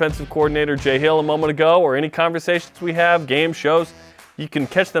new defensive coordinator Jay Hill a moment ago, or any conversations we have, game shows, you can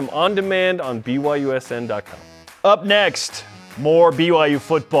catch them on demand on BYUSN.com. Up next, more BYU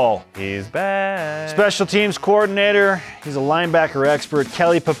football. He's back. Special teams coordinator, he's a linebacker expert.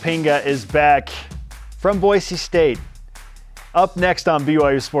 Kelly Poppinga is back from Boise State. Up next on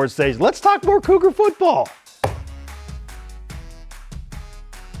BYU Sports Station, let's talk more Cougar football.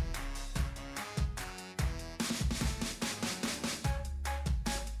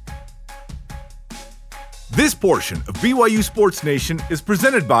 This portion of BYU Sports Nation is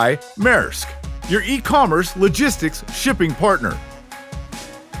presented by Maersk, your e-commerce logistics shipping partner.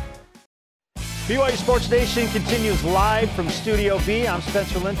 BYU Sports Nation continues live from Studio B. I'm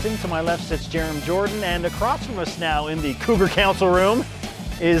Spencer Linton. To my left sits Jerem Jordan. And across from us now in the Cougar Council room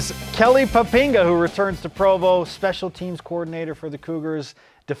is Kelly Poppinga, who returns to Provo, special teams coordinator for the Cougars,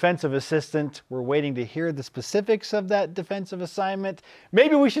 defensive assistant. We're waiting to hear the specifics of that defensive assignment.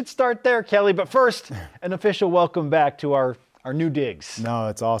 Maybe we should start there, Kelly. But first, an official welcome back to our new digs. No,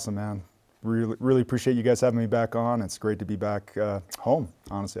 it's awesome, man. Really appreciate you guys having me back on. It's great to be back home,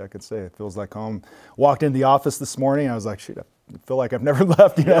 honestly, I could say. It feels like home. Walked in the office this morning, I was like, shoot, I feel like I've never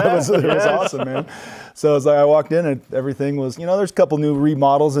left. It was awesome, man. So it's like I walked in and everything was, there's a couple new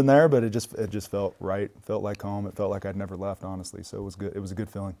remodels in there, but it just felt right. It felt like home. It felt like I'd never left, honestly. So it was good. It was a good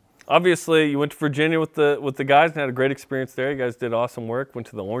feeling. Obviously, you went to Virginia with the guys and had a great experience there. You guys did awesome work. Went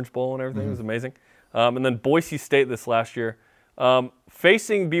to the Orange Bowl and everything. It was amazing. And then Boise State this last year.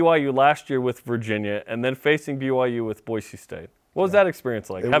 Facing BYU last year with Virginia and then facing BYU with Boise State. What was that experience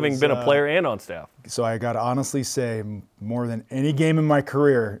like, having been a player and on staff? So I got to honestly say, more than any game in my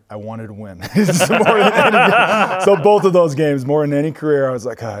career, I wanted to win. So both of those games, more than any career, I was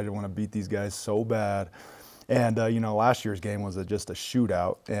like, I want to beat these guys so bad. And, last year's game was just a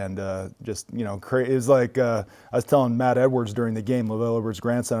shootout. And it was like I was telling Matt Edwards during the game, LaVell Edwards'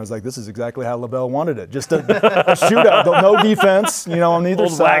 grandson, I was like, this is exactly how LaVell wanted it. Just a shootout, no defense, on either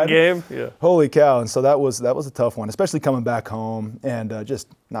old side. Old game, yeah. Holy cow. And so that was a tough one, especially coming back home and just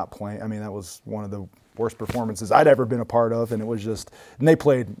not playing. I mean, that was one of the worst performances I'd ever been a part of. And it was and they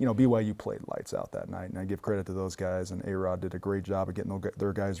played, BYU played lights out that night. And I give credit to those guys. And A-Rod did a great job of getting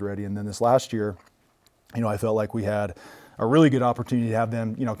their guys ready. And then this last year, I felt like we had a really good opportunity to have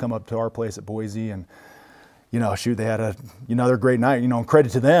them, come up to our place at Boise and, they had another great night. Credit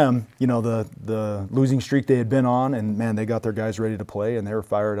to them, the losing streak they had been on, and man, they got their guys ready to play and they were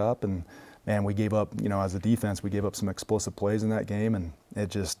fired up. And man, we gave up, as a defense, we gave up some explosive plays in that game, and it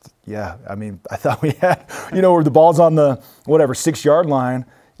just, I thought we had, where the ball's on the 6-yard line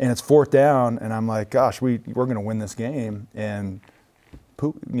and it's 4th down, and I'm like, gosh, we're going to win this game, and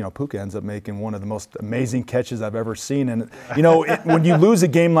Puka ends up making one of the most amazing catches I've ever seen. And, when you lose a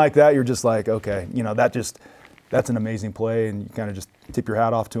game like that, you're just like, okay, that's an amazing play, and you kind of just tip your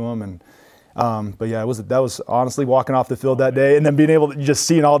hat off to him. And, but yeah, that was honestly walking off the field that day and then being able to just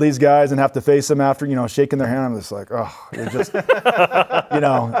seeing all these guys and have to face them after, shaking their hand. I'm just like, oh, it just,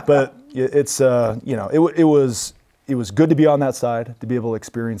 but it's, it was good to be on that side, to be able to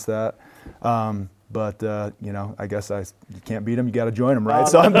experience that. But, I guess you can't beat them. You got to join them, right?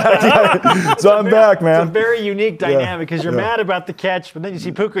 So I'm back. I'm back, man. It's a very unique dynamic because you're mad about the catch, but then you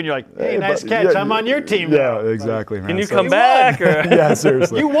see Puka and you're like, hey, nice catch. I'm on your team now. Yeah, exactly, man. Can you come back? Or? Yeah,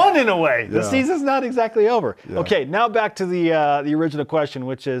 seriously. You won in a way. The Yeah. season's not exactly over. Yeah. Okay, now back to the original question,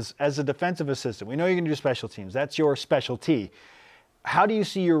 which is, as a defensive assistant, we know you're going to do special teams. That's your specialty. How do you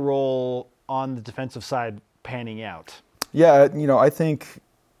see your role on the defensive side panning out? Yeah, I think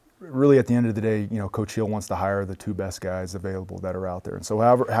really at the end of the day, Coach Hill wants to hire the 2 best guys available that are out there. And so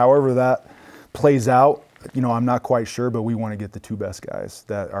however that plays out, I'm not quite sure, but we want to get the 2 best guys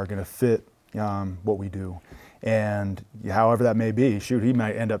that are going to fit, what we do. And however that may be, shoot, he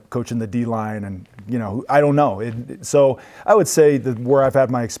might end up coaching the D-line, and I don't know. So I would say that where I've had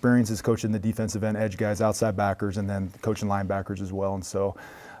my experience is coaching the defensive end, edge guys, outside backers, and then coaching linebackers as well. And so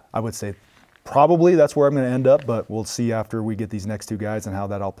I would say probably that's where I'm going to end up, but we'll see after we get these next two guys and how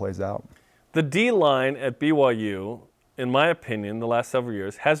that all plays out. The D-line at BYU, in my opinion, the last several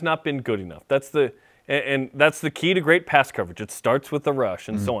years has not been good enough. That's the key to great pass coverage. It starts with the rush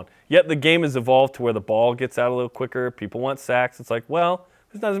and so on. Yet the game has evolved to where the ball gets out a little quicker. People want sacks. It's like, well,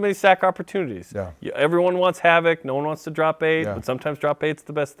 there's not as many sack opportunities. Yeah. Everyone wants havoc. No one wants to drop 8, but sometimes drop 8's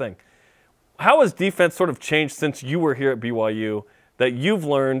the best thing. How has defense sort of changed since you were here at BYU that you've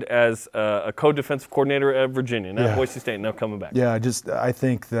learned as a co-defensive coordinator at Virginia, now Boise State, now coming back? Yeah, I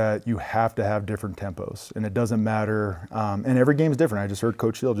think that you have to have different tempos, and it doesn't matter. And every game is different. I just heard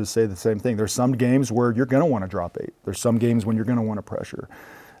Coach Hill just say the same thing. There's some games where you're going to want to drop 8. There's some games when you're going to want to pressure.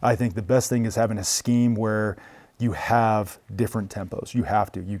 I think the best thing is having a scheme where you have different tempos. You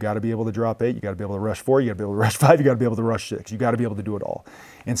have to. You got to be able to drop 8. You got to be able to rush 4. You got to be able to rush 5. You got to be able to rush 6. You got to be able to do it all.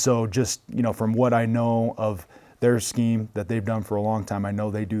 And so just, from what I know of their scheme that they've done for a long time, I know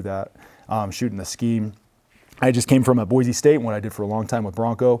they do that. Shooting the scheme. I just came from a Boise State, what I did for a long time with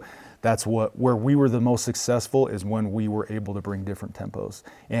Bronco. That's where we were the most successful, is when we were able to bring different tempos.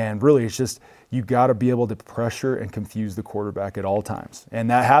 And really, it's just you got to be able to pressure and confuse the quarterback at all times. And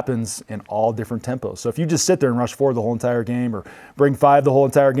that happens in all different tempos. So if you just sit there and rush 4 the whole entire game, or bring 5 the whole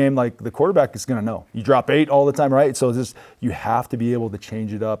entire game, like, the quarterback is going to know. You drop 8 all the time, right? So you have to be able to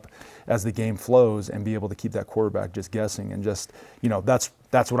change it up as the game flows and be able to keep that quarterback just guessing. And just,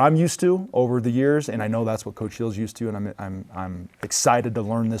 that's what I'm used to over the years, and I know that's what Coach Hill's used to, and I'm excited to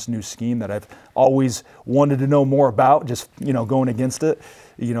learn this new scheme that I've always wanted to know more about, just, going against it,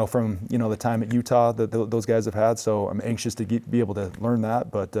 from, the time at Utah that those guys have had. So I'm anxious to be able to learn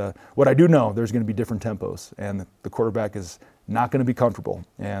that. But what I do know, there's going to be different tempos, and the quarterback is not going to be comfortable,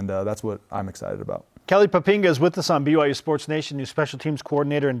 and that's what I'm excited about. Kelly Poppinga is with us on BYU Sports Nation, new special teams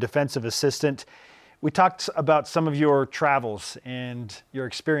coordinator and defensive assistant. We talked about some of your travels and your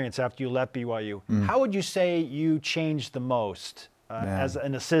experience after you left BYU. How would you say you changed the most as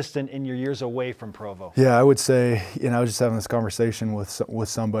an assistant in your years away from Provo? Yeah, I would say, I was just having this conversation with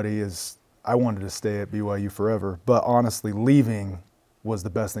somebody, is I wanted to stay at BYU forever, but honestly, leaving was the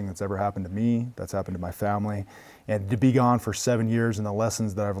best thing that's ever happened to me, that's happened to my family. And to be gone for 7 years and the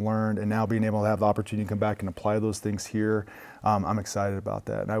lessons that I've learned, and now being able to have the opportunity to come back and apply those things here, I'm excited about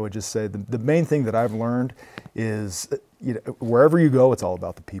that. And I would just say the main thing that I've learned is, wherever you go, it's all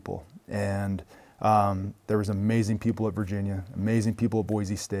about the people. And there was amazing people at Virginia, amazing people at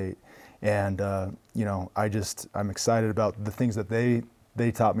Boise State. And, I'm excited about the things that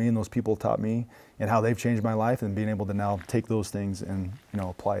they taught me and those people taught me, and how they've changed my life, and being able to now take those things and,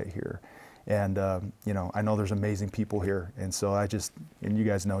 apply it here. And, I know there's amazing people here. And so and you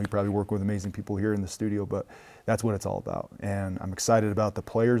guys know, you probably work with amazing people here in the studio, but that's what it's all about. And I'm excited about the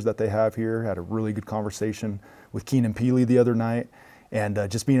players that they have here. Had a really good conversation with Keenan Peely the other night, and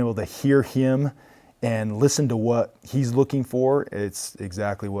just being able to hear him and listen to what he's looking for. It's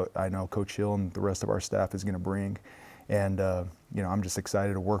exactly what I know Coach Hill and the rest of our staff is going to bring. And, I'm just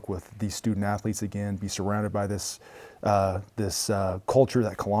excited to work with these student athletes again, be surrounded by this culture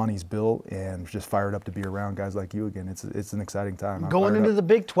that Kalani's built, and just fired up to be around guys like you again. It's an exciting time. Going into the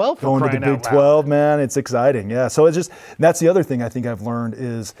Big 12 for Going to the Big 12, man, it's exciting. Yeah, so that's the other thing I think I've learned,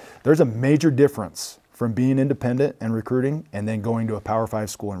 is there's a major difference from being independent and recruiting and then going to a Power 5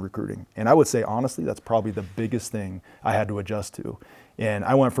 school and recruiting. And I would say, honestly, that's probably the biggest thing I had to adjust to. And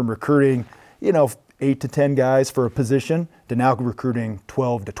I went from recruiting, 8 to 10 guys for a position to now recruiting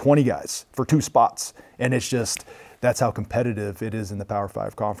 12 to 20 guys for 2 spots. And it's just, that's how competitive it is in the Power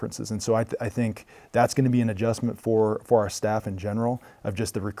 5 conferences. And so I think that's going to be an adjustment for our staff in general, of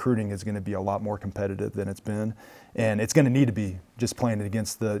just the recruiting is going to be a lot more competitive than it's been. And it's going to need to be, just playing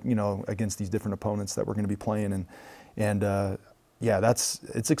against against these different opponents that we're going to be playing.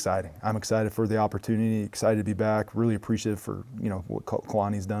 It's exciting. I'm excited for the opportunity, excited to be back, really appreciative for, what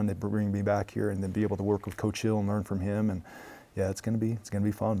Kalani's done to bring me back here, and then be able to work with Coach Hill and learn from him. And yeah, it's gonna be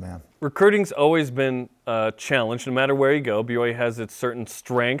fun, man. Recruiting's always been a challenge, no matter where you go. BYU has its certain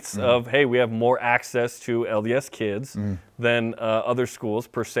strengths of, hey, we have more access to LDS kids than other schools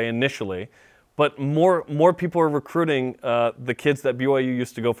per se initially, but more people are recruiting the kids that BYU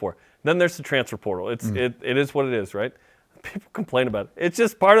used to go for. Then there's the transfer portal. It is what it is, right? People complain about it. It's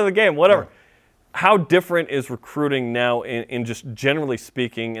just part of the game, whatever. How different is recruiting now in just generally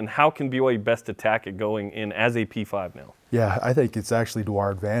speaking, and how can BYU best attack it going in as a P5 now? Yeah, I think it's actually to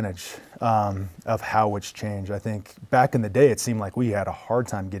our advantage of how it's changed. I think back in the day, it seemed like we had a hard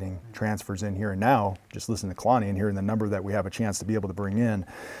time getting transfers in here, and now, just listening to Kalani and hearing the number that we have a chance to be able to bring in,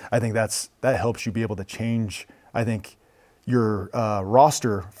 I think that helps you be able to change, I think, your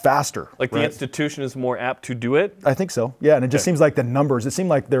roster faster. Like the institution is more apt to do it? I think so, yeah. And it just seems like the numbers, it seemed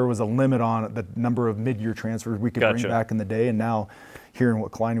like there was a limit on the number of mid-year transfers we could bring back in the day, and now hearing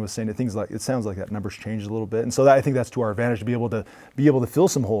what Kalani was saying, it sounds like that number's changed a little bit. And so I think that's to our advantage to be able to fill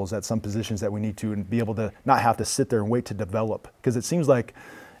some holes at some positions that we need to, and be able to not have to sit there and wait to develop. Because it seems like,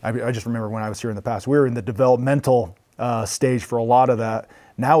 I just remember when I was here in the past, we were in the developmental stage for a lot of that.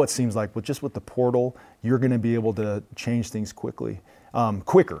 Now it seems like with the portal, you're going to be able to change things quicker,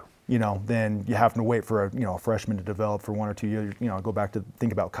 than you have to wait for a freshman to develop for 1 or 2 years. Go back to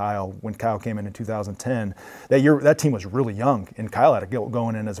think about Kyle. When Kyle came in 2010, that team was really young, and Kyle had to go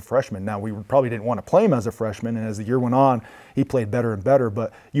going in as a freshman. Now we probably didn't want to play him as a freshman, and as the year went on, he played better and better.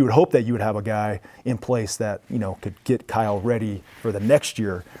 But you would hope that you would have a guy in place that could get Kyle ready for the next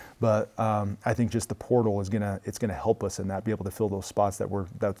year. But I think just the portal is gonna help us in that, be able to fill those spots that we're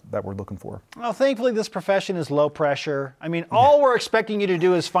looking for. Well, thankfully this profession is low pressure. I mean, all we're expecting you to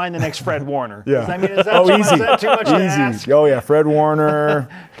do is find the next Fred Warner. Yeah. I mean, is that too much to ask? Oh yeah, Fred Warner,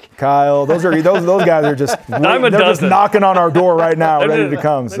 Kyle. Those guys are just they're just knocking on our door right now, ready to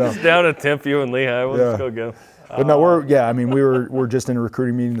come. So just down at Tempe and Lehigh. We'll just go. But no, we're just in a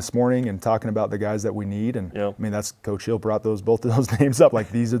recruiting meeting this morning and talking about the guys that we need, and I mean that's Coach Hill brought both of those names up.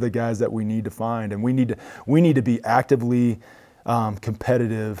 Like, these are the guys that we need to find, and we need to be actively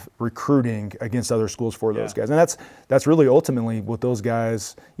competitive recruiting against other schools for those guys, and that's really ultimately what those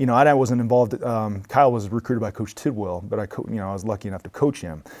guys. I wasn't involved. Kyle was recruited by Coach Tidwell, but I was lucky enough to coach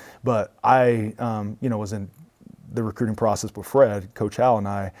him. But I was in the recruiting process with Fred, Coach Hal, and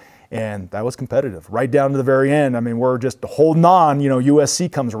I. And that was competitive, right down to the very end. I mean, we're just holding on.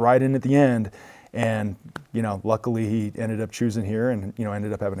 USC comes right in at the end. And, luckily he ended up choosing here and,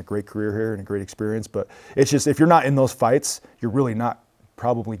 ended up having a great career here and a great experience. But it's just, if you're not in those fights, you're really not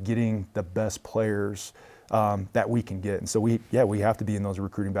probably getting the best players that we can get. And so we have to be in those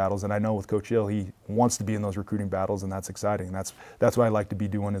recruiting battles. And I know with Coach Hill, he wants to be in those recruiting battles, and that's exciting. That's what I like to be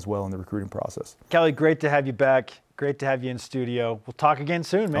doing as well in the recruiting process. Kelly, great to have you back. Great to have you in studio. We'll talk again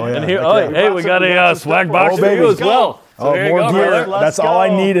soon, man. Oh, yeah. And here, we got a swag box for you as well. So more gear. That's all I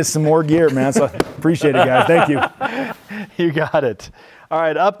need is some more gear, man. So appreciate it, guys. Thank you. You got it. All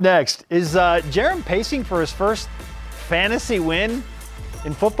right, up next, is Jarom pacing for his first fantasy win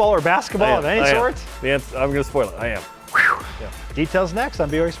in football or basketball of any sort? I'm going to spoil it. I am. Yeah. Details next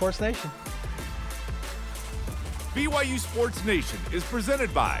on BYU Sports Nation. BYU Sports Nation is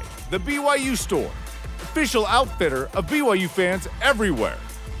presented by The BYU Store, official outfitter of BYU fans everywhere.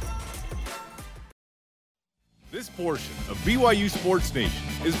 This portion of BYU Sports Nation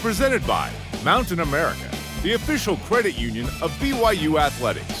is presented by Mountain America, the official credit union of BYU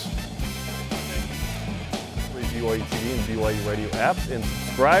Athletics. BYU TV and BYU Radio apps, and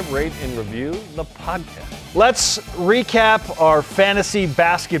subscribe, rate, and review the podcast. Let's recap our fantasy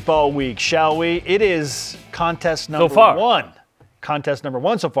basketball week, shall we? It is contest number one. Contest number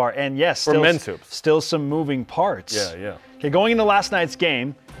one so far, and yes, still some moving parts. Yeah. Okay, going into last night's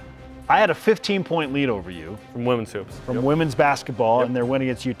game, I had a 15-point lead over you. From women's hoops. From women's basketball, and their win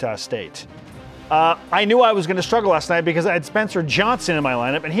against Utah State. I knew I was going to struggle last night because I had Spencer Johnson in my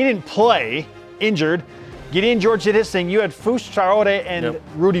lineup, and he didn't play, injured. Gideon George did his thing. You had Fuchs Traore and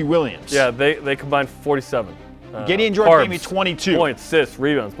Rudy Williams. Yeah, they combined 47. Gideon George gave me 22. Points, assists,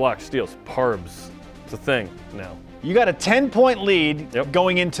 rebounds, blocks, steals, parbs. It's a thing now. You got a 10-point lead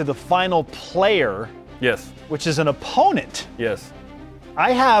going into the final player. Yes. Which is an opponent. Yes.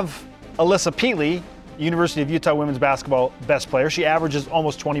 I have Alyssa Peatley, University of Utah women's basketball best player. She averages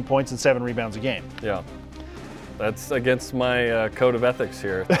almost 20 points and 7 rebounds a game. Yeah. That's against my code of ethics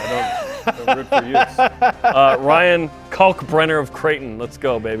here. I don't root for Utes. Ryan Kalkbrenner of Creighton. Let's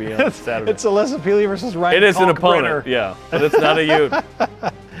go, baby, on Saturday. It's Alyssa Peatley versus Ryan Kalkbrenner. It is an opponent, yeah, but it's not a Ute.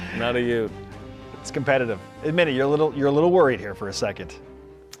 Not a Ute. It's competitive. Admit it, you're a little worried here for a second.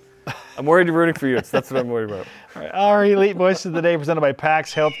 I'm worried you're rooting for Utes. That's what I'm worried about. All right, our Elite Voice of the Day presented by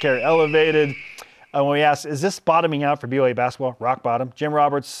PAX Healthcare Elevated. When we asked, is this bottoming out for BYU basketball? Rock bottom. Jim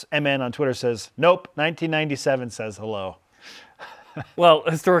Roberts, MN on Twitter says, nope. 1997 says hello. Well,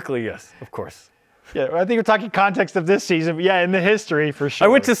 historically, yes, of course. Yeah, I think we're talking context of this season, but yeah, in the history for sure. I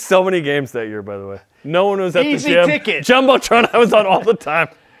went to so many games that year, by the way. No one was at Easy the gym. Ticket. Jumbotron, I was on all the time.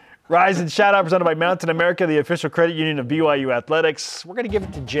 Rise and Shout Out presented by Mountain America, the official credit union of BYU Athletics. We're going to give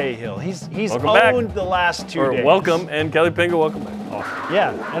it to Jay Hill. He's owned the last 2 days. Welcome, and Kelly Pinga, welcome back. Oh,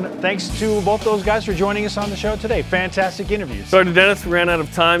 yeah, and thanks to both those guys for joining us on the show today. Fantastic interviews. Sorry to Dennis, we ran out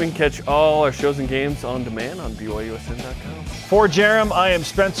of time. You can catch all our shows and games on demand on BYUSN.com. For Jerem, I am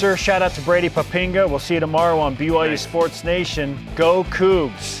Spencer. Shout out to Brady Papinga. We'll see you tomorrow on BYU Sports Nation. Go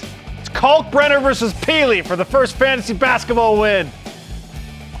Cougs. It's Kalkbrenner versus Peely for the first fantasy basketball win.